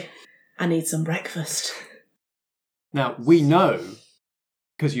hungry. I need some breakfast. Now, we know,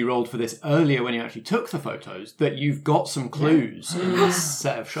 because you rolled for this earlier when you actually took the photos, that you've got some clues in this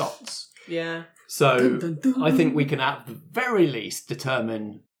set of shots. Yeah. So I think we can at the very least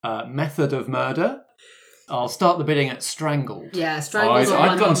determine method of murder. I'll start the bidding at strangled. Yeah, strangled.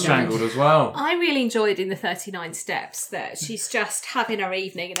 I'd gone strangled as well. I really enjoyed in the 39 Steps that she's just having her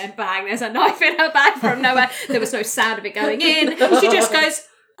evening and then bang, there's a knife in her bag from nowhere. There was no sound of it going in. She just goes,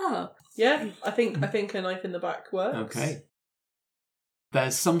 oh. Yeah, I think a knife in the back works. Okay.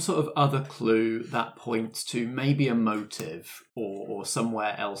 There's some sort of other clue that points to maybe a motive or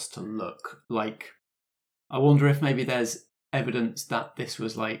somewhere else to look. Like, I wonder if maybe there's evidence that this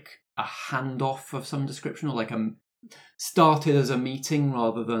was like a handoff of some description, or like started as a meeting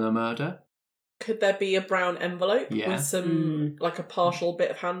rather than a murder. Could there be a brown envelope with some like a partial bit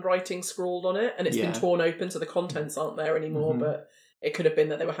of handwriting scrawled on it, and it's been torn open so the contents aren't there anymore, but it could have been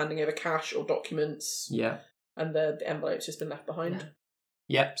that they were handing over cash or documents. Yeah. And the envelope's just been left behind.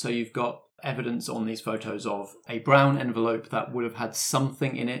 Yep, so you've got evidence on these photos of a brown envelope that would have had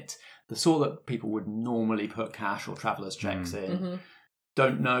something in it, the sort that people would normally put cash or traveller's checks in. Mm-hmm.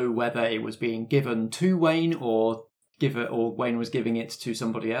 Don't know whether it was being given to Wayne or Wayne was giving it to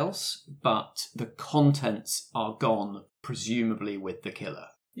somebody else, but the contents are gone, presumably with the killer.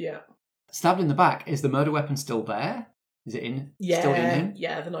 Yeah. Stabbed in the back, is the murder weapon still there? Is it in? Still in him?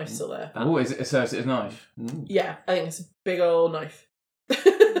 Yeah, the knife's still there. Oh, is it a knife? Yeah, I think it's a big old knife.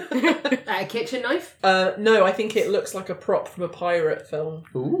 A kitchen knife? No, I think it looks like a prop from a pirate film.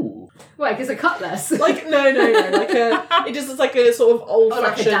 Ooh. Like it's a cutlass? Like no, it just looks like a sort of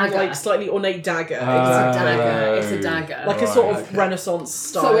old-fashioned, like slightly ornate dagger. It's a dagger. Like a sort of Renaissance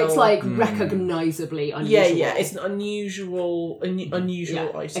style. So it's like recognisably unusual. Yeah, it's an unusual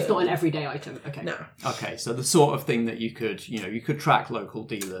item. It's not an everyday item. Okay. No. Okay, so the sort of thing that you could track local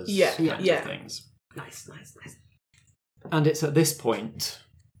dealers. Kinds of things. Nice. And it's at this point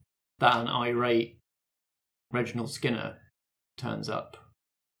that an irate Reginald Skinner turns up.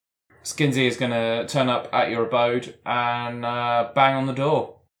 Skinsy is going to turn up at your abode and bang on the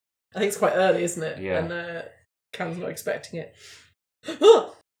door. I think it's quite early, isn't it? Yeah. And Cam's not expecting it.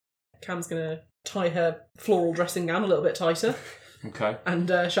 Cam's going to tie her floral dressing gown a little bit tighter. Okay.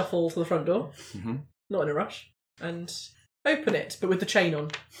 And shuffle to the front door. Mm-hmm. Not in a rush. And open it, but with the chain on.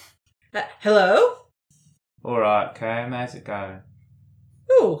 Hello? All right, Cam, how's it going?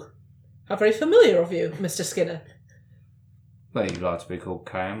 Oh, how very familiar of you, Mr. Skinner. Well, you'd like to be called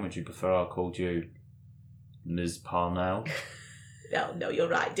Cam. Would you prefer I called you Ms. Parnell? No, you're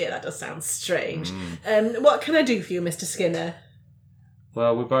right, dear. That does sound strange. What can I do for you, Mr. Skinner?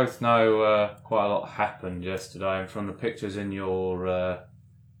 Well, we both know quite a lot happened yesterday, and from the pictures in your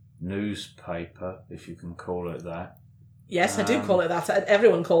newspaper, if you can call it that. Yes, I do call it that.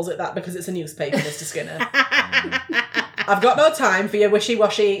 Everyone calls it that because it's a newspaper, Mr. Skinner. I've got no time for your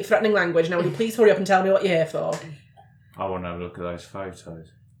wishy-washy, threatening language. Now, will you please hurry up and tell me what you're here for? I want to have a look at those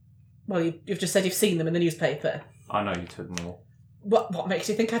photos. Well, you've just said you've seen them in the newspaper. I know you took more. What makes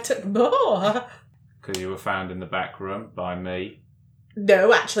you think I took more? Because you were found in the back room by me.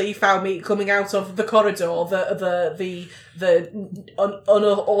 No, actually, you found me coming out of the corridor, the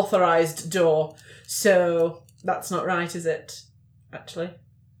unauthorised door. So that's not right, is it? Actually.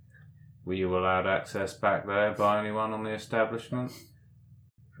 Were you allowed access back there by anyone on the establishment?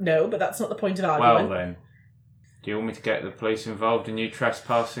 No, but that's not the point of argument. Well then, do you want me to get the police involved in you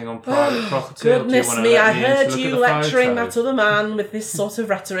trespassing on private property? Goodness me, I heard you lecturing that other man with this sort of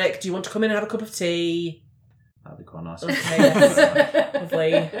rhetoric. Do you want to come in and have a cup of tea? That'd be quite nice. Okay, yes.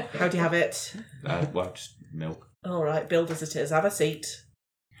 Lovely. How do you have it? Well, just milk. All right, billed as it is. Have a seat.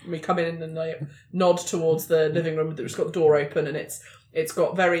 We come in and I nod towards the living room that's got the door open, and it's It's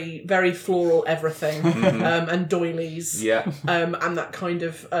got very, very floral everything, and doilies. Yeah. And that kind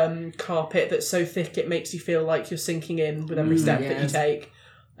of carpet that's so thick it makes you feel like you're sinking in with every step that you take.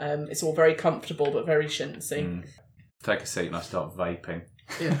 It's all very comfortable but very chintzy. Take a seat and I start vaping.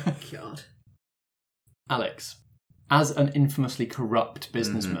 Yeah. God. Alex, as an infamously corrupt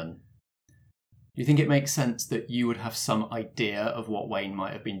businessman, do you think it makes sense that you would have some idea of what Wayne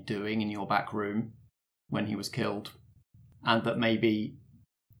might have been doing in your back room when he was killed? And that maybe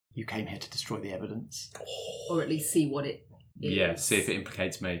you came here to destroy the evidence? Or at least see what it is. Yeah, see if it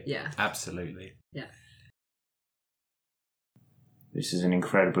implicates me. Yeah. Absolutely. Yeah. This is an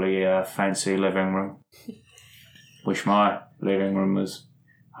incredibly fancy living room. Wish my living room was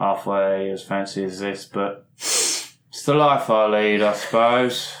halfway as fancy as this, but it's the life I lead, I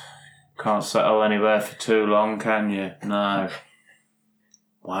suppose. Can't settle anywhere for too long, can you? No.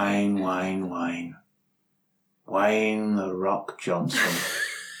 Wayne the Rock Johnson.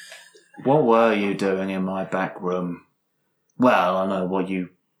 What were you doing in my back room? Well, I know what you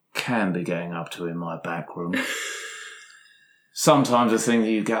can be getting up to in my back room. Sometimes the things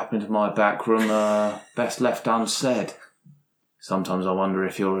that you get up into my back room are best left unsaid. Sometimes I wonder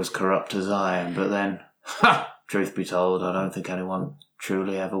if you're as corrupt as I am, but then, truth be told, I don't think anyone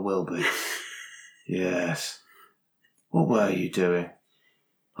truly ever will be. Yes. What were you doing?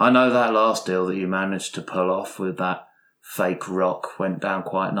 I know that last deal that you managed to pull off with that fake rock went down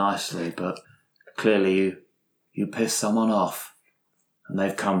quite nicely, but clearly you pissed someone off, and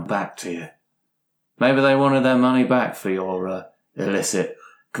they've come back to you. Maybe they wanted their money back for your illicit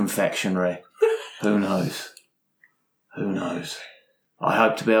confectionery. Who knows? Who knows? I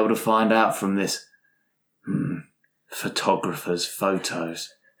hope to be able to find out from this photographer's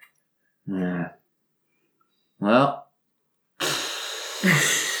photos. Yeah. Well...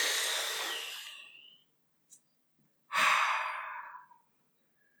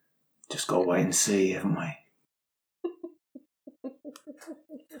 Just got to wait and see, haven't we?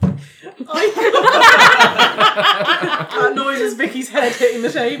 That noise is Vicky's head hitting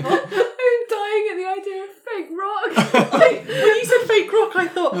the table. I'm dying at the idea of fake rock. When you said fake rock, I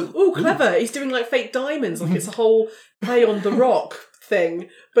thought, oh, clever. He's doing like fake diamonds, like it's a whole play on the rock thing.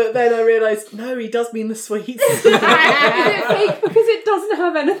 But then I realised, no, he does mean the sweets. Is it fake because it doesn't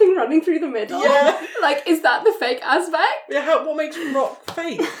have anything running through the middle? Yeah. Like, is that the fake aspect? Yeah, what makes rock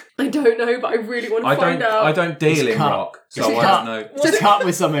fake? I don't know, but I really want to find out. I don't deal in cut. rock, so I don't know. Just cut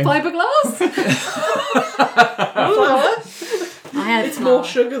with something. Fiberglass? Flour? I had It's more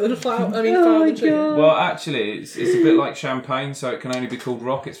sugar than flour. I mean, flour than sugar. Well, actually, it's a bit like champagne, so it can only be called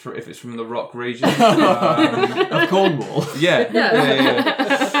rock. If it's from the rock region Of Cornwall. Yeah.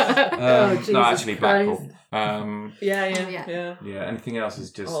 Oh, Jesus no, actually, Christ. Blackpool. Yeah. Yeah. Anything else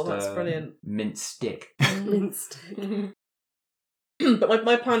is just That's brilliant. mint stick. Minced. But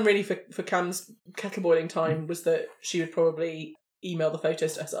my plan really for Cam's kettle boiling time was that she would probably email the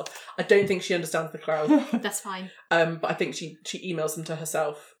photos to herself. I don't think she understands the cloud. That's fine. But I think she emails them to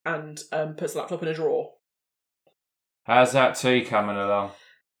herself and puts the laptop in a drawer. How's that tea coming along?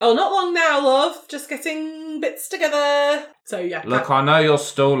 Oh, not long now, love. Just getting bits together. So yeah. Look, I know you're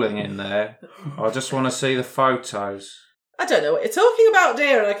stalling in there. I just want to see the photos. I don't know what you're talking about,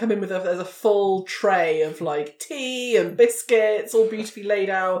 dear. And I come in with there's a full tray of like tea and biscuits, all beautifully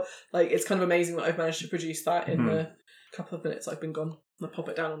laid out. Like, it's kind of amazing that I've managed to produce that in the couple of minutes I've been gone. And I pop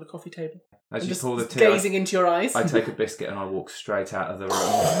it down on the coffee table. As I'm you just pour the tea, gazing into your eyes. I take a biscuit and I walk straight out of the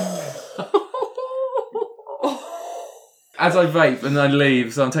room. As I vape and I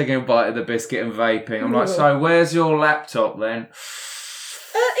leave, so I'm taking a bite of the biscuit and vaping. I'm like, so where's your laptop then?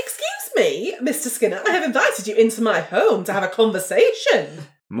 Excuse me, Mr. Skinner. I have invited you into my home to have a conversation.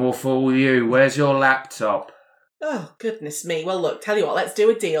 More fool you. Where's your laptop? Oh, goodness me. Well, look, tell you what, let's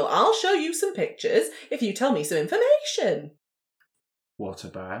do a deal. I'll show you some pictures if you tell me some information. What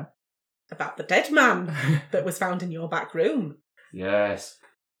about? About the dead man that was found in your back room. Yes.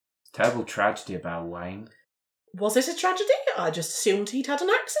 Terrible tragedy about Wayne. Was it a tragedy? I just assumed he'd had an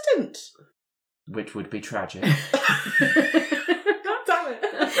accident. Which would be tragic. God damn it. No,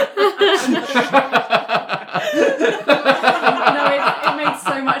 it makes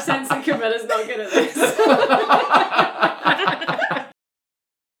so much sense that Camilla's not good at this.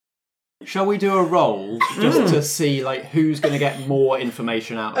 Shall we do a roll just to see like who's going to get more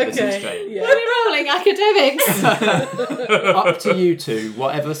information out of this exchange? Yeah. Are we rolling academics? Up to you two,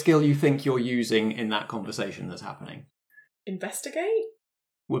 whatever skill you think you're using in that conversation that's happening. Investigate?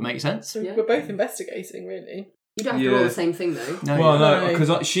 Would make sense. So Yeah. we're both investigating, really. You don't have to roll the same thing, though. Well, no, No.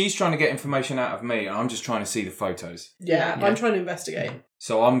 because she's trying to get information out of me and I'm just trying to see the photos. Yeah, Yeah. I'm trying to investigate.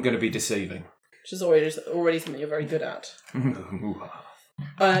 So I'm going to be deceiving. which is already something you're very good at.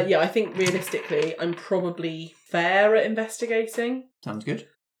 I think realistically, I'm probably fair at investigating, Sounds good.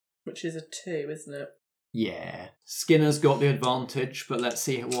 which is a 2, isn't it? Yeah. Skinner's got the advantage, but let's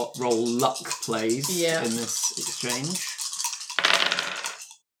see what role luck plays Yeah. in this exchange.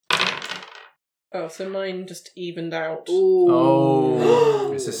 Oh, so mine just evened out.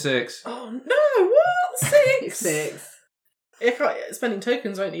 Oh. It's a 6. Oh no! What 6? 6. Spending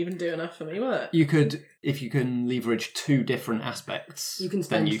tokens won't even do enough for me, will it? You could, if you can leverage 2 different aspects, You can then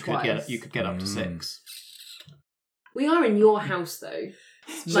spend you could twice. get up to 6. We are in your house, though.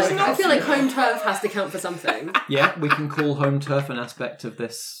 Like, I feel like home turf has to count for something. Yeah, we can call home turf an aspect of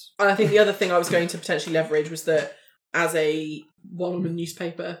this. And I think the other thing I was going to potentially leverage was that as a one-woman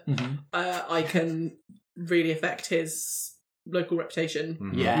newspaper, I can really affect his local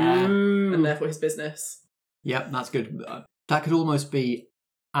reputation Yeah. and therefore his business. Yep, that's good. That could almost be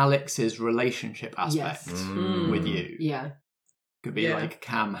Alex's relationship aspect Yes. with you. Yeah. Could be Yeah. like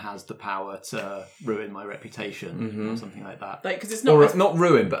Cam has the power to ruin my reputation or something like that. Like, because it's not... Or not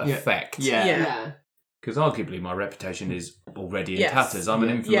ruin, but Yeah. affect. Yeah. Yeah. Because arguably my reputation is already in Yes. tatters. I'm an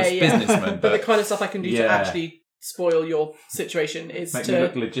Yeah. infamous businessman. But the kind of stuff I can do to Yeah. actually spoil your situation is make to... me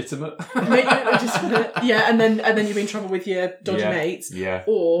look legitimate. make it legitimate. Yeah, and then you're in trouble with your dodgy Yeah. mates. Yeah.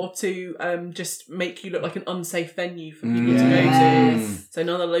 Or to just make you look like an unsafe venue for people to Yes. go to. So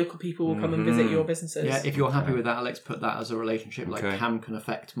none of the local people will come and visit your businesses. Yeah, if you're happy with that, Alex, put that as a relationship. Like Okay. Cam can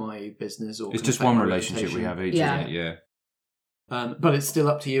affect my business, or It's can just affect one my relationship we reputation. have each, Yeah. isn't it? Yeah. But it's still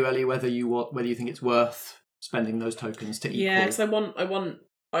up to you, Ellie, whether you think it's worth spending those tokens to equal. Yeah, because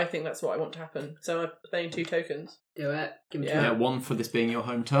I think that's what I want to happen. So I'm paying 2 tokens. Do it. Give me Yeah. Yeah, one for this being your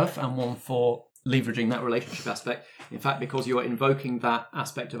home turf, and one for leveraging that relationship aspect. In fact, because you're invoking that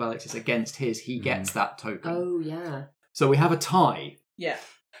aspect of Alex's against his, he gets that token. Oh, yeah. So we have a tie. Yeah.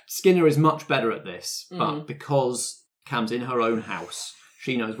 Skinner is much better at this, but because Cam's in her own house,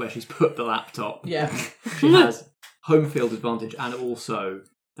 she knows where she's put the laptop. Yeah. She has home field advantage, and also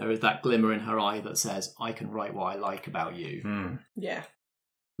there is that glimmer in her eye that says, I can write what I like about you. Yeah.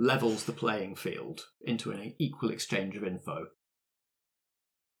 Levels the playing field into an equal exchange of info.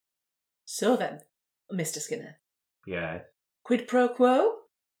 So then, Mr. Skinner, Yeah. quid pro quo?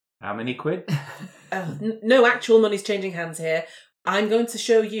 How many quid? No actual money's changing hands here. I'm going to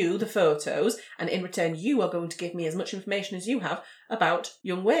show you the photos, and in return you are going to give me as much information as you have about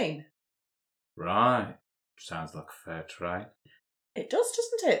young Wayne. Right. Sounds like a fair trade. It does,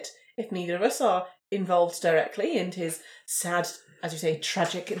 doesn't it? If neither of us are involved directly in his sad, as you say,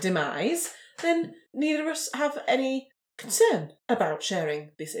 tragic demise, then neither of us have any concern about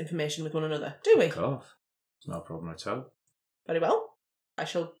sharing this information with one another, do we? Of course. It's no problem at all. Very well. I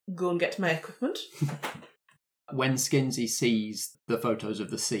shall go and get my equipment. When Skinsy sees the photos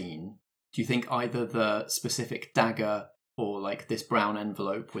of the scene, do you think either the specific dagger or like this brown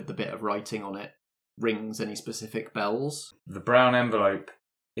envelope with the bit of writing on it rings any specific bells? The brown envelope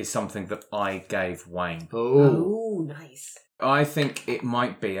is something that I gave Wayne. Oh, nice. I think it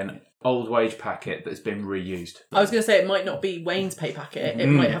might be an old wage packet that's been reused. I was going to say it might not be Wayne's pay packet. It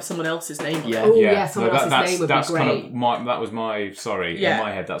might have someone else's name on Yeah. it. Oh, yeah, someone else's name would be that's great. kind of my, that was my, sorry, Yeah. in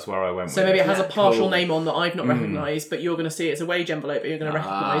my head that's where I went So with maybe it. it has a Yeah. partial Cool. name on that I've not recognised, but you're going to see it's a wage envelope, but you're going to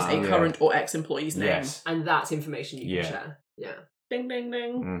recognise a yeah. current or ex-employee's name. Yes. And that's information you Yeah. can share. Yeah. Ding, ding,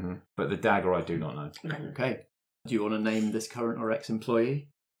 ding. But the dagger I do not know. Okay. Do you want to name this current or ex-employee?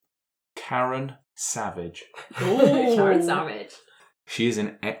 Karen Savage. Ooh. Sharon Savage. She is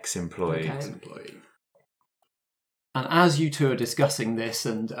an ex-employee. Okay. Employee. And as you two are discussing this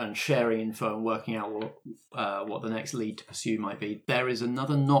and sharing info and working out what the next lead to pursue might be, there is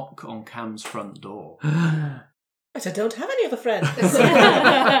another knock on Cam's front door. But I don't have any other friends. That's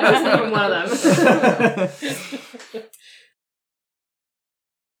not even one of them.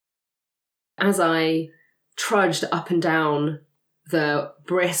 As I trudged up and down the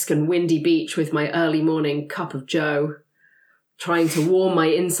brisk and windy beach with my early morning cup of joe, trying to warm my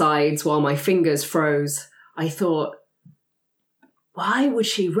insides while my fingers froze, I thought, why would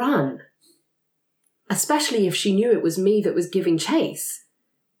she run? Especially if she knew it was me that was giving chase.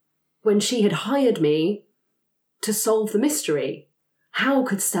 When she had hired me to solve the mystery, how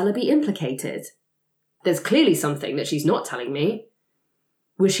could Stella be implicated? There's clearly something that she's not telling me.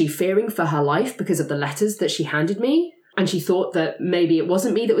 Was she fearing for her life because of the letters that she handed me? And she thought that maybe it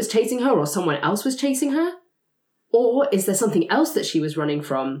wasn't me that was chasing her or someone else was chasing her? Or is there something else that she was running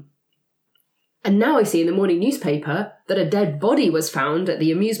from? And now I see in the morning newspaper that a dead body was found at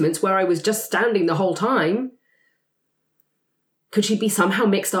the amusements where I was just standing the whole time. Could she be somehow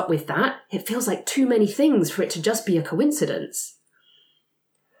mixed up with that? It feels like too many things for it to just be a coincidence.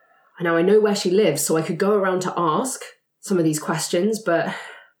 Now I know where she lives, so I could go around to ask some of these questions, but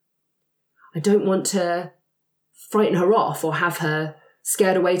I don't want to frighten her off or have her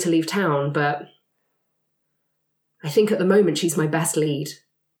scared away to leave town, but I think at the moment she's my best lead.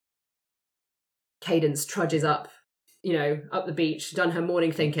 Cadence trudges up, up the beach, done her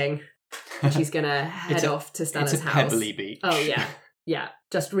morning thinking, and she's going to head off to Stella's It's a house. pebbly beach. Oh, yeah. Yeah,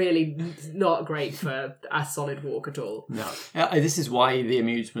 just really not great for a solid walk at all. No. This is why the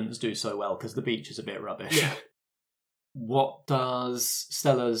amusements do so well, because the beach is a bit rubbish. Yeah. What does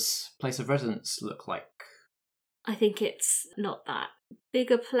Stella's place of residence look like? I think it's not that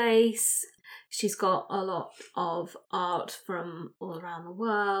big a place. She's got a lot of art from all around the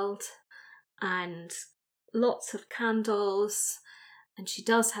world and lots of candles, and she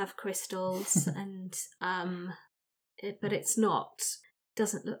does have crystals and but it's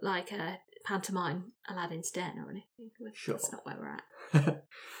doesn't look like a pantomime Aladdin's Den or anything. Sure. That's not where we're at.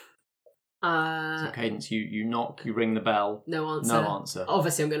 So Cadence, you knock, you ring the bell. No answer. No answer.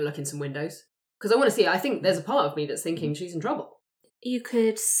 Obviously, I'm going to look in some windows. Because I want to see, I think there's a part of me that's thinking she's in trouble. You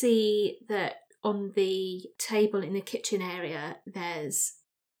could see that on the table in the kitchen area, there's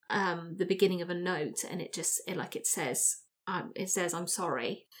the beginning of a note, and it says I'm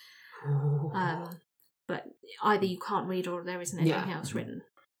sorry. But either you can't read or there isn't anything else written.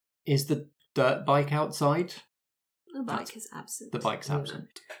 Is the dirt bike outside? The bike is absent. The bike's absent.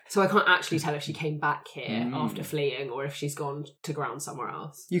 So I can't actually tell if she came back here after fleeing or if she's gone to ground somewhere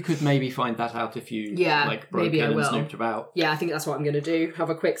else. You could maybe find that out if you broke maybe in I and will. snooped about. Yeah, I think that's what I'm going to do. Have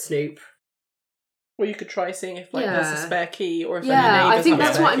a quick snoop. Or you could try seeing if there's a spare key or if any Yeah, neighbours I think have a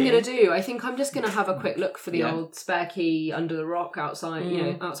that's spare what I'm key. going to do. I think I'm just going to have a quick look for the old spare key under the rock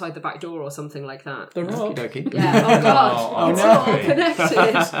outside, outside the back door or something like that. The rock. Okie dokie. Yeah, oh god, Oh, it's no. all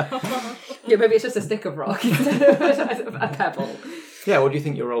connected. Yeah, maybe it's just a stick of rock instead of a pebble. Yeah, what do you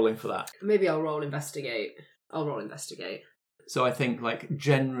think you're rolling for that? Maybe I'll roll investigate. So I think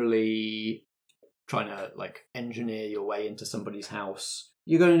generally trying to engineer your way into somebody's house,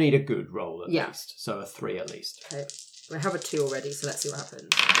 you're going to need a good roll at least. So a 3 at least. Okay. I have a 2 already, so let's see what happens.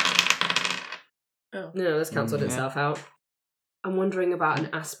 Oh. No, that's cancelled itself out. I'm wondering about an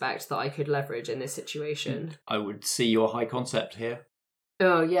aspect that I could leverage in this situation. I would see your high concept here.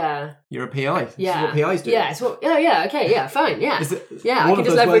 Oh, yeah. You're a PI. This Yeah. is what PIs do. Yeah, it's what... Oh, yeah, okay, yeah, fine, yeah. Yeah, I one can of just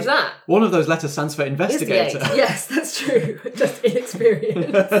those leverage words- that. One of those letters stands for investigator. Investigate. Yes, that's true. Just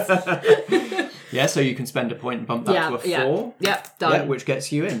inexperience. Yeah, so you can spend a point and bump that to a 4. Yep, done. Yeah, which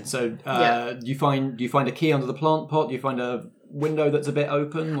gets you in. So do you find a key under the plant pot? Do you find a window that's a bit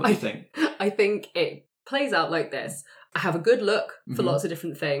open? What do you think? I think it plays out like this. I have a good look for lots of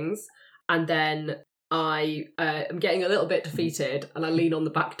different things, and then I am getting a little bit defeated, and I lean on the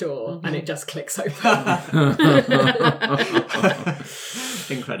back door, and it just clicks open.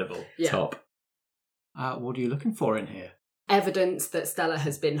 Incredible. Yeah. Top. What are you looking for in here? Evidence that Stella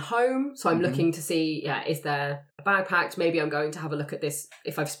has been home. So I'm looking to see, is there a bag packed? Maybe I'm going to have a look at this.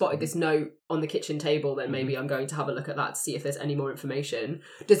 If I've spotted this note on the kitchen table, then maybe I'm going to have a look at that to see if there's any more information.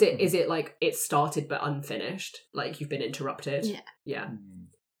 Is it like it started but unfinished? Like you've been interrupted? Yeah. Yeah.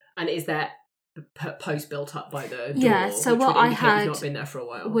 And is there post built up by the door? Yeah, so which what would I indicate had you've not been there for a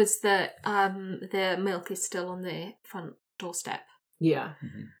while. was that the milk is still on the front doorstep. Yeah.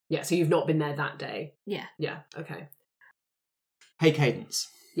 Yeah, so you've not been there that day. Yeah. Yeah, okay. Hey, Cadence.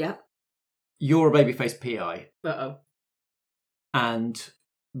 Yeah. You're a baby-faced PI. Uh-oh. And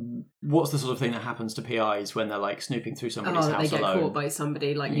what's the sort of thing that happens to PIs when they're snooping through somebody's They house get alone? caught by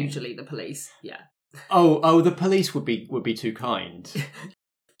somebody, usually the police. Yeah. Oh, the police would be too kind.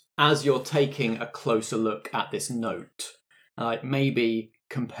 As you're taking a closer look at this note, maybe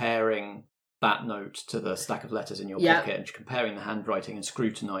comparing that note to the stack of letters in your pocket and comparing the handwriting and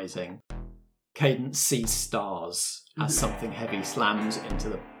scrutinising, Cadence sees stars as something heavy slams into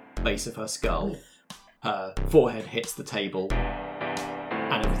the base of her skull. Her forehead hits the table,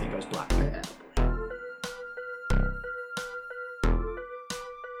 and everything goes black.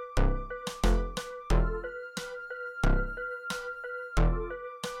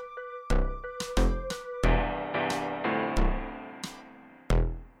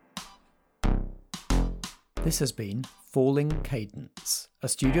 This has been Falling Cadence, a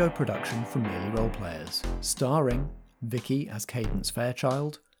studio production from Merely Roleplayers, starring Vicky as Cadence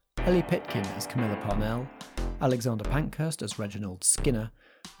Fairchild, Ellie Pitkin as Camilla Parnell, Alexander Pankhurst as Reginald Skinner,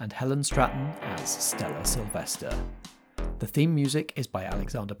 and Helen Stratton as Stella Sylvester. The theme music is by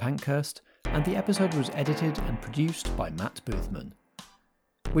Alexander Pankhurst, and the episode was edited and produced by Matt Boothman.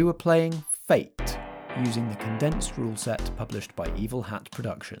 We were playing Fate, using the condensed rule set published by Evil Hat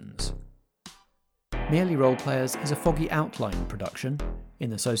Productions. Merely Roleplayers is a Foggy Outline production.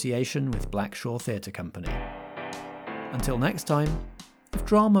 in association with Blackshaw Theatre Company. Until next time, if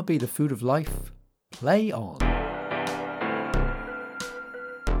drama be the food of life, play on.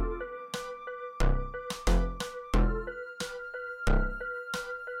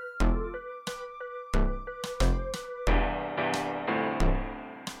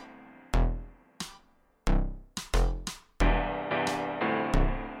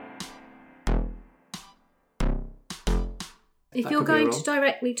 If you're going to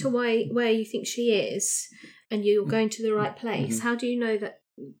directly to where you think she is, and you're going to the right place, how do you know that?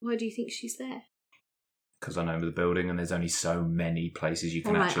 Why do you think she's there? Because I know the building, and there's only so many places you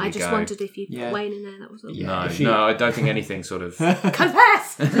can All right, actually go. I just wondered if you put Wayne in there. That was all. No, I don't think anything sort of.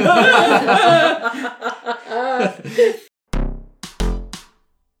 Confess.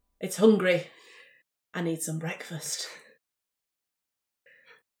 It's hungry. I need some breakfast.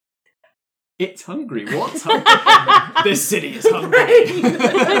 It's hungry. What's hungry? This city is hungry.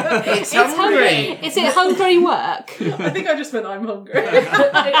 It's hungry. Is it hungry work? I think I just meant I'm hungry.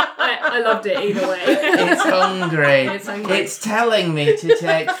 I loved it either way. It's hungry. It's hungry. It's telling me to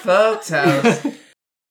take photos.